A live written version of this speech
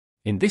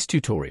In this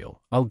tutorial,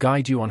 I'll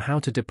guide you on how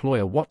to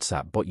deploy a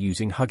WhatsApp bot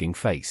using Hugging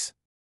Face.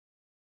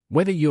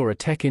 Whether you're a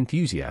tech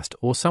enthusiast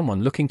or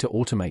someone looking to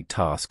automate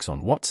tasks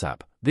on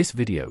WhatsApp, this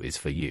video is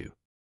for you.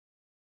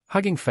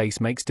 Hugging Face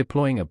makes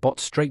deploying a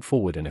bot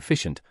straightforward and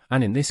efficient,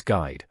 and in this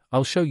guide,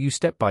 I'll show you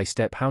step by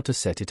step how to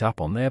set it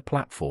up on their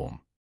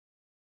platform.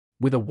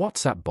 With a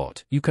WhatsApp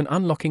bot, you can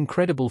unlock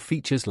incredible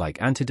features like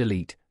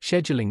anti-delete,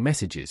 scheduling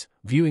messages,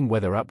 viewing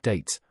weather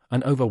updates,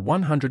 and over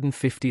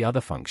 150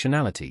 other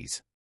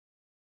functionalities.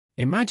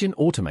 Imagine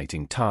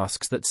automating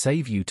tasks that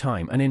save you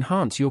time and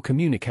enhance your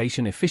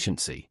communication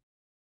efficiency.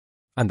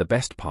 And the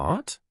best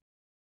part?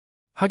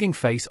 Hugging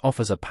Face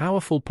offers a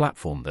powerful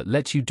platform that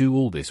lets you do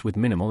all this with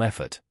minimal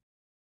effort.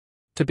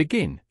 To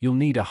begin, you'll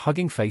need a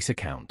Hugging Face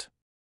account.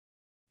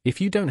 If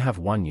you don't have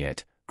one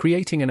yet,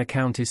 creating an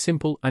account is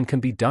simple and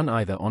can be done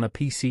either on a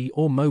PC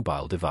or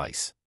mobile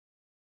device.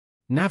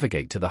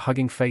 Navigate to the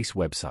Hugging Face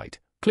website,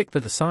 click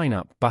the Sign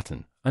Up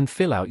button, and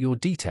fill out your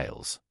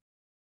details.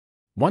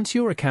 Once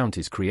your account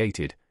is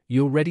created,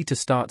 you're ready to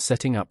start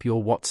setting up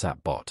your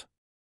WhatsApp bot.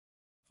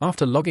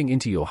 After logging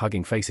into your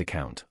Hugging Face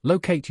account,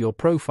 locate your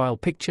profile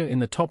picture in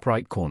the top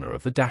right corner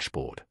of the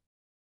dashboard.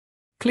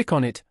 Click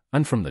on it,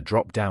 and from the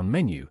drop-down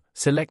menu,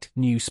 select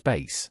New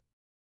Space.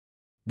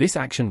 This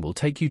action will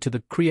take you to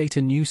the Create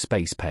a New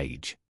Space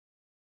page.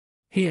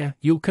 Here,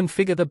 you'll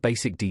configure the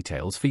basic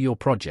details for your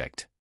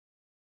project.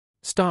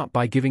 Start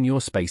by giving your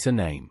space a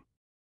name.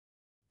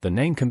 The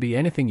name can be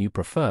anything you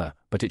prefer,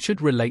 but it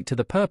should relate to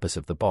the purpose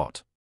of the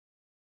bot.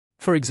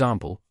 For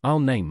example, I'll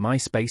name my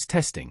space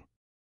Testing.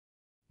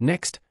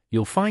 Next,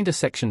 you'll find a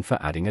section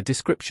for adding a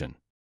description.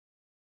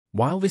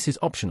 While this is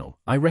optional,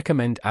 I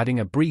recommend adding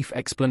a brief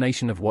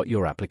explanation of what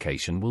your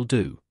application will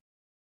do.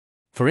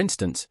 For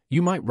instance,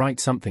 you might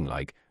write something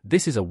like,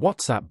 "This is a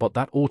WhatsApp bot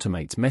that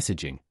automates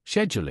messaging,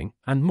 scheduling,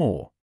 and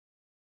more."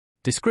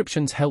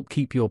 Descriptions help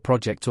keep your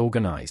projects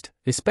organized,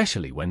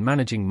 especially when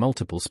managing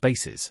multiple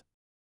spaces.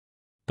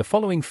 The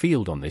following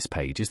field on this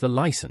page is the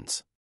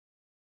license.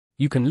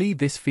 You can leave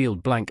this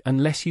field blank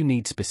unless you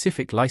need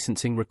specific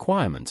licensing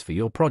requirements for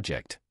your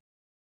project.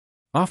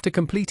 After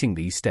completing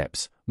these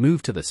steps,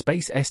 move to the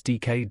Space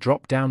SDK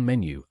drop-down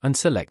menu and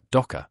select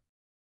Docker.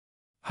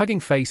 Hugging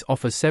Face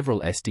offers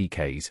several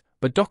SDKs,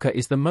 but Docker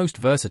is the most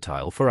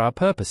versatile for our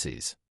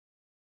purposes.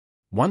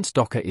 Once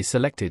Docker is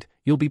selected,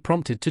 you'll be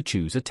prompted to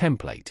choose a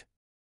template.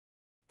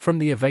 From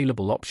the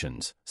available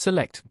options,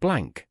 select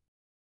Blank.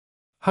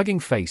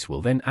 Hugging Face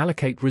will then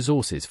allocate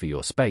resources for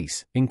your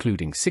space,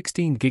 including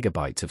 16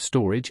 GB of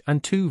storage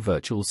and 2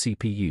 virtual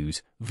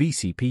CPUs,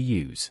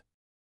 vCPUs.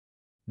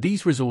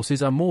 These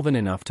resources are more than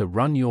enough to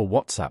run your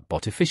WhatsApp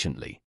bot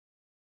efficiently.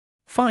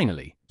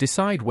 Finally,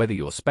 decide whether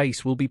your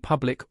space will be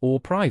public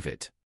or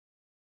private.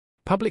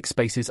 Public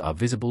spaces are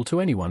visible to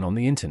anyone on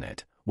the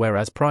internet,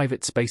 whereas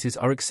private spaces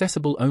are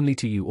accessible only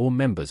to you or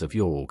members of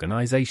your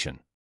organization.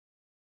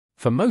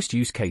 For most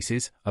use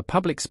cases, a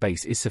public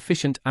space is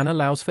sufficient and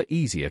allows for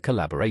easier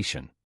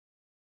collaboration.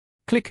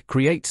 Click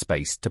Create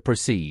Space to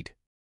proceed.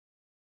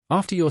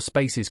 After your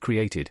space is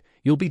created,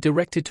 you'll be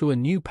directed to a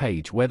new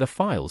page where the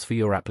files for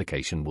your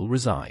application will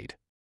reside.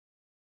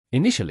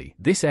 Initially,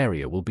 this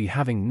area will be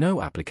having no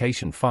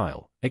application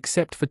file,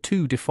 except for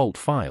 2 default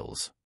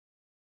files.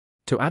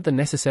 To add the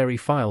necessary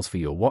files for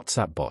your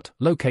WhatsApp bot,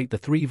 locate the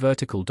 3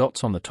 vertical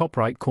dots on the top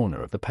right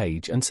corner of the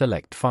page and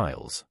select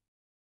Files.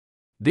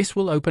 This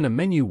will open a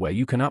menu where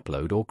you can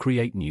upload or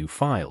create new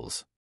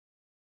files.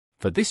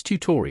 For this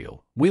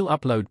tutorial, we'll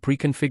upload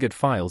pre-configured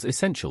files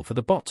essential for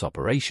the bot's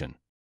operation.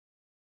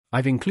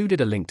 I've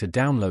included a link to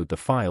download the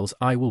files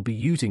I will be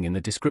using in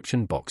the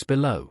description box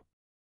below.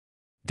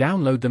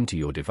 Download them to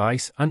your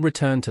device and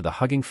return to the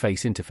Hugging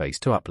Face interface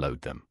to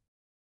upload them.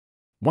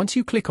 Once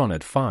you click on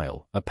Add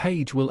File, a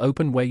page will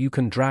open where you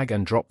can drag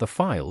and drop the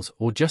files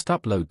or just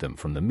upload them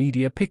from the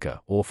Media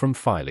Picker or from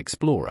File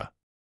Explorer.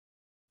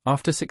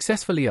 After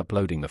successfully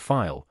uploading the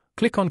file,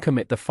 click on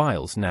Commit the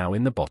files now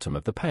in the bottom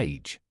of the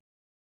page.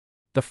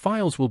 The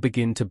files will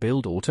begin to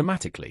build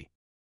automatically.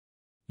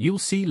 You'll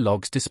see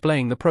logs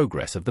displaying the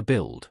progress of the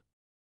build.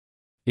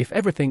 If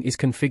everything is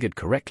configured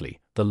correctly,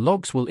 the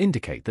logs will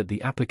indicate that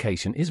the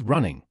application is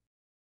running.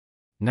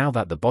 Now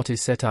that the bot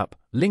is set up,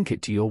 link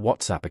it to your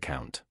WhatsApp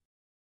account.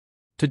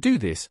 To do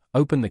this,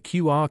 open the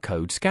QR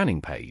code scanning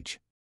page.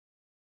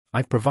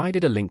 I've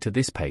provided a link to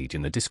this page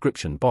in the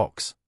description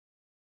box.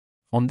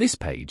 On this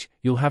page,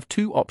 you'll have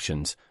 2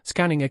 options,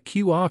 scanning a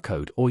QR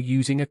code or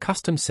using a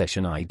custom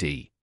session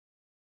ID.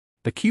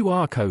 The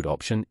QR code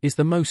option is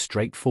the most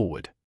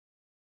straightforward.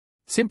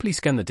 Simply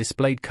scan the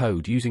displayed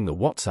code using the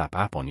WhatsApp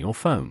app on your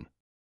phone.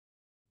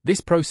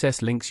 This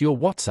process links your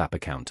WhatsApp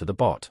account to the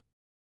bot.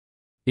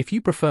 If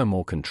you prefer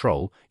more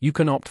control, you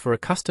can opt for a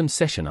custom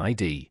session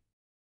ID.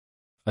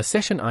 A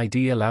session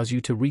ID allows you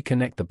to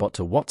reconnect the bot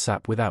to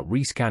WhatsApp without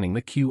rescanning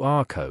the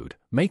QR code,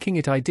 making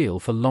it ideal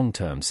for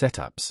long-term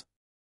setups.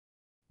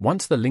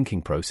 Once the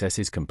linking process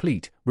is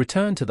complete,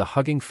 return to the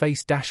Hugging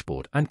Face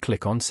dashboard and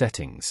click on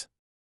Settings.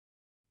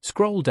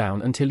 Scroll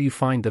down until you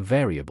find the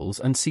Variables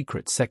and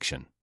Secrets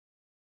section.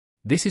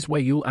 This is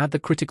where you'll add the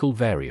critical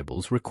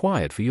variables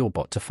required for your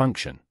bot to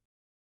function.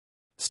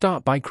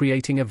 Start by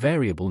creating a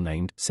variable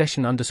named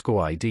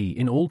session_ID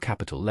in all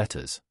capital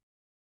letters.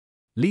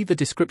 Leave the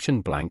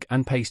description blank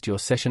and paste your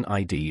session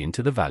ID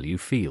into the value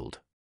field.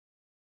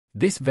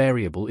 This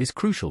variable is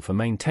crucial for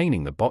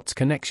maintaining the bot's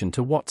connection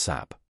to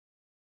WhatsApp.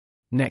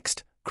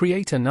 Next,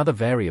 create another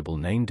variable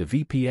named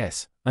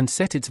VPS and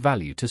set its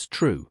value to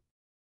true.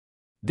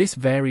 This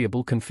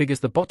variable configures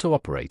the bot to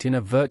operate in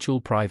a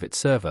virtual private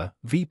server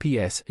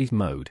 (VPS)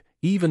 mode,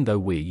 even though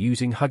we're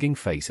using Hugging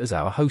Face as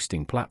our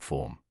hosting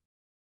platform.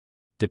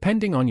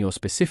 Depending on your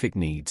specific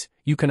needs,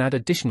 you can add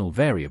additional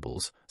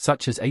variables,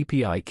 such as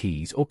API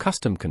keys or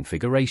custom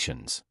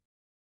configurations.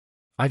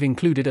 I've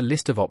included a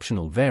list of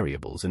optional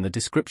variables in the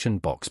description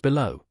box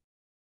below.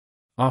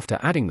 After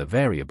adding the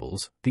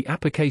variables, the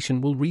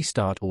application will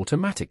restart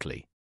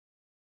automatically.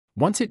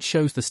 Once it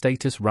shows the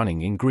status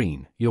running in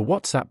green, your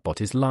WhatsApp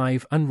bot is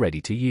live and ready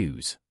to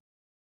use.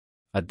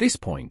 At this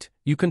point,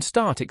 you can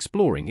start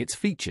exploring its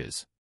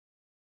features.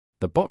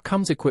 The bot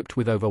comes equipped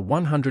with over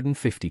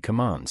 150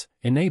 commands,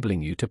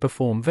 enabling you to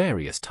perform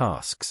various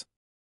tasks.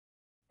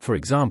 For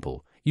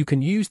example, you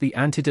can use the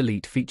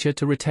anti-delete feature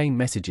to retain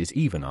messages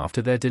even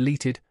after they're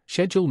deleted,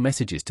 schedule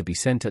messages to be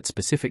sent at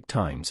specific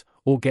times,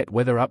 or get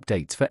weather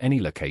updates for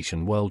any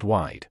location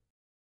worldwide.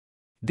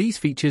 These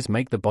features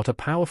make the bot a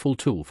powerful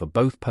tool for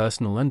both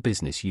personal and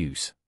business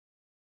use.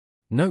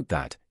 Note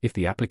that, if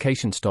the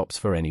application stops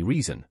for any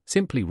reason,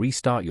 simply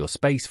restart your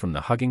space from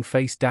the Hugging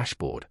Face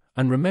dashboard,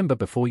 and remember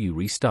before you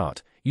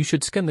restart, you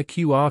should scan the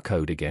QR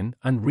code again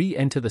and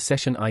re-enter the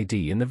session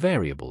ID in the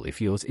variable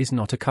if yours is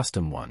not a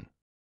custom one.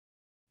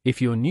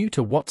 If you're new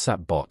to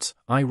WhatsApp bots,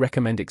 I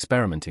recommend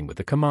experimenting with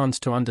the commands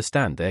to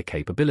understand their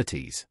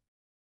capabilities.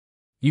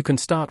 You can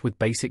start with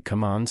basic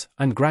commands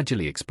and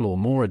gradually explore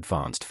more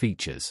advanced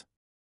features.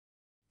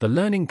 The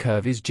learning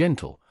curve is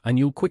gentle, and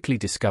you'll quickly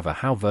discover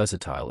how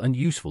versatile and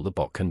useful the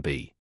bot can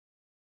be.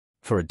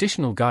 For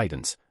additional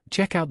guidance,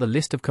 check out the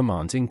list of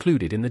commands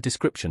included in the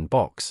description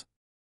box.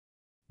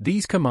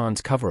 These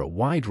commands cover a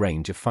wide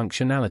range of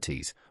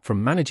functionalities,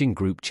 from managing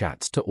group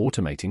chats to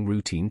automating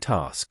routine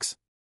tasks.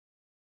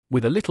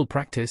 With a little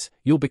practice,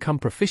 you'll become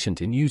proficient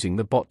in using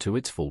the bot to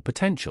its full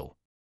potential.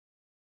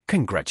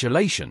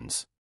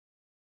 Congratulations!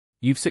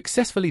 You've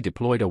successfully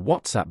deployed a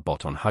WhatsApp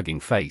bot on Hugging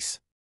Face.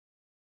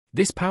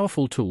 This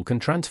powerful tool can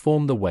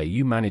transform the way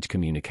you manage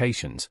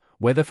communications,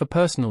 whether for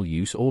personal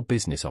use or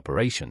business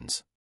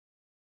operations.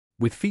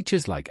 With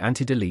features like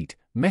anti-delete,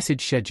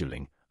 message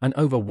scheduling, and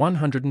over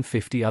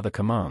 150 other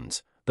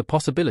commands, the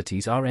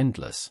possibilities are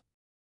endless.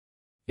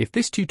 If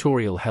this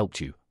tutorial helped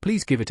you,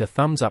 please give it a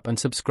thumbs up and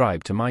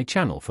subscribe to my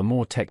channel for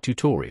more tech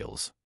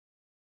tutorials.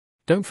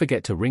 Don't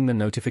forget to ring the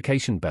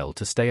notification bell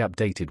to stay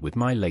updated with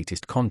my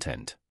latest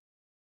content.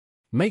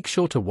 Make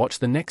sure to watch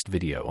the next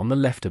video on the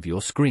left of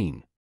your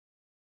screen.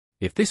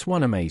 If this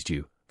one amazed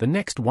you, the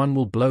next one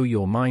will blow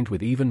your mind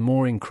with even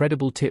more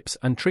incredible tips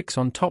and tricks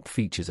on top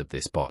features of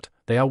this bot.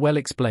 They are well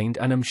explained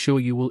and I'm sure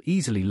you will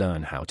easily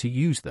learn how to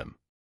use them.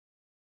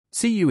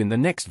 See you in the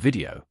next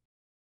video.